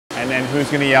and then who's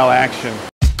going to yell action.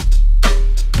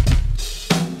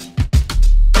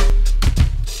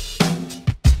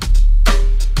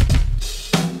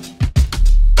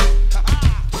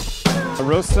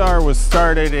 Roastar was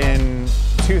started in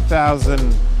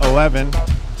 2011.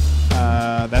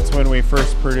 That's when we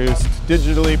first produced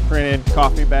digitally printed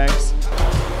coffee bags.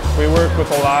 We work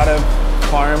with a lot of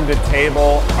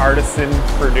farm-to-table artisan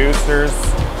producers,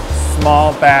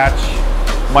 small batch,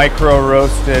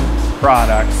 micro-roasted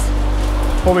products.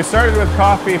 Well, we started with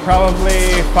coffee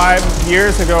probably 5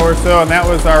 years ago or so, and that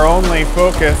was our only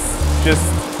focus. Just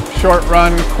short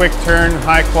run, quick turn,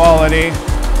 high quality.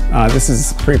 This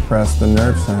is pre-pressed, the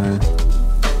nerve center.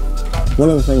 One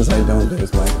of the things I don't do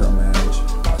is micromanage.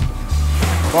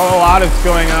 Well, a lot is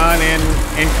going on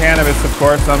in cannabis, of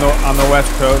course, on the West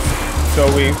Coast.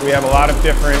 So we have a lot of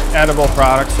different edible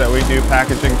products that we do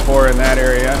packaging for in that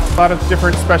area. A lot of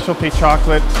different specialty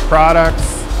chocolate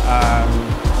products,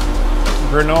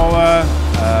 granola,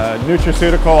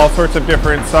 nutraceutical, all sorts of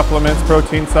different supplements,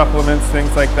 protein supplements,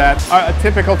 things like that. A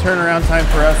typical turnaround time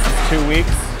for us is 2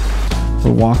 weeks.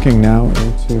 We're walking now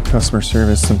into customer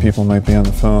service. Some people might be on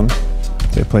the phone.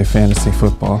 They play fantasy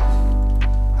football.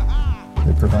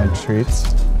 They provide treats.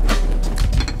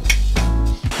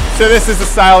 So this is a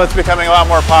style that's becoming a lot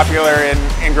more popular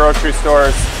in grocery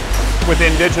stores.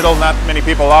 Within digital, not many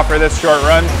people offer this short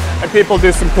run. And people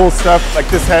do some cool stuff, like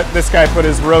this guy put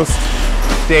his roast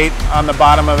date on the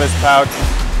bottom of his pouch.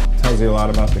 Tells you a lot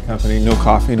about the company. No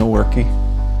coffee, no worky.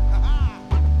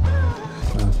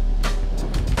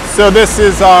 So this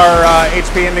is our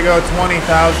HP Indigo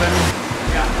 20,000.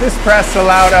 This press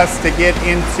allowed us to get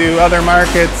into other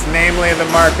markets, namely the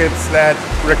markets that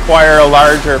require a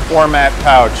larger format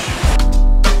pouch.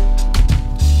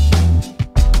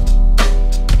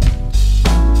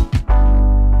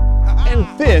 And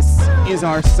this is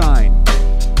our sign.